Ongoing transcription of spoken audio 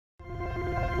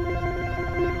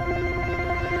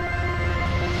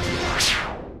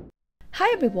Hi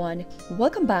everyone,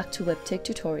 welcome back to Webtech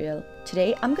Tutorial.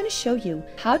 Today I'm going to show you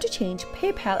how to change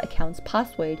PayPal account's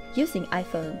password using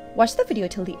iPhone. Watch the video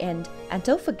till the end and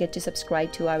don't forget to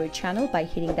subscribe to our channel by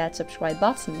hitting that subscribe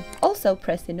button. Also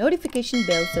press the notification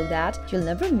bell so that you'll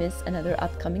never miss another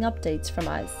upcoming updates from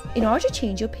us. In order to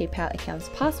change your PayPal account's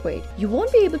password, you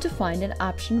won't be able to find an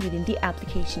option within the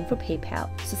application for PayPal.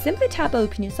 So simply tap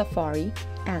open your Safari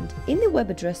and in the web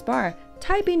address bar,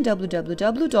 type in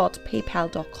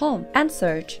www.paypal.com and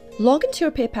search. Log into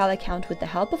your PayPal account with the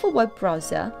help of a web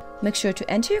browser. Make sure to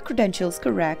enter your credentials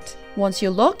correct. Once you're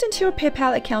logged into your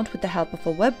PayPal account with the help of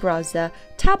a web browser,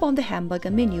 tap on the hamburger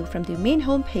menu from the main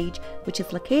home page, which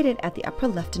is located at the upper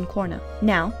left-hand corner.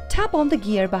 Now, tap on the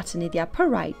gear button in the upper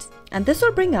right, and this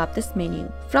will bring up this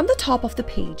menu. From the top of the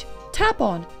page, tap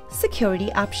on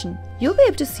Security option. You'll be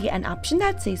able to see an option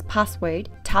that says Password.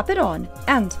 Tap it on,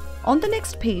 and on the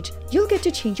next page, you'll get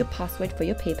to change your password for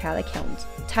your PayPal account.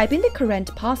 Type in the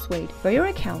current password for your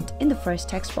account in the first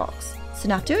text box.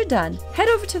 Soon after you're done, head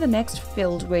over to the next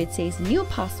field where it says New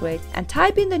Password and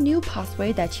type in the new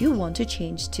password that you want to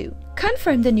change to.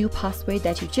 Confirm the new password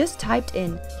that you just typed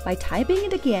in by typing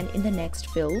it again in the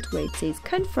next field where it says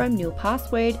Confirm New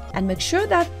Password, and make sure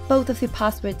that both of the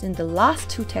passwords in the last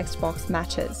two text box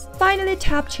matches. Finally,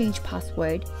 tap Change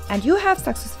Password and you have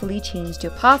successfully changed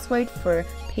your password for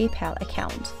PayPal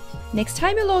account. Next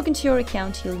time you log into your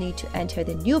account, you'll need to enter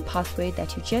the new password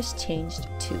that you just changed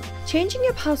to. Changing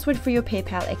your password for your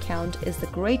PayPal account is the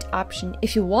great option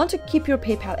if you want to keep your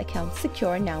PayPal account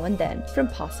secure now and then from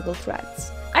possible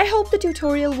threats. I hope the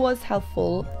tutorial was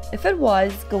helpful. If it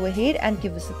was, go ahead and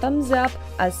give us a thumbs up.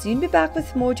 I'll soon be back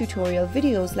with more tutorial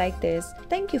videos like this.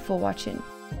 Thank you for watching.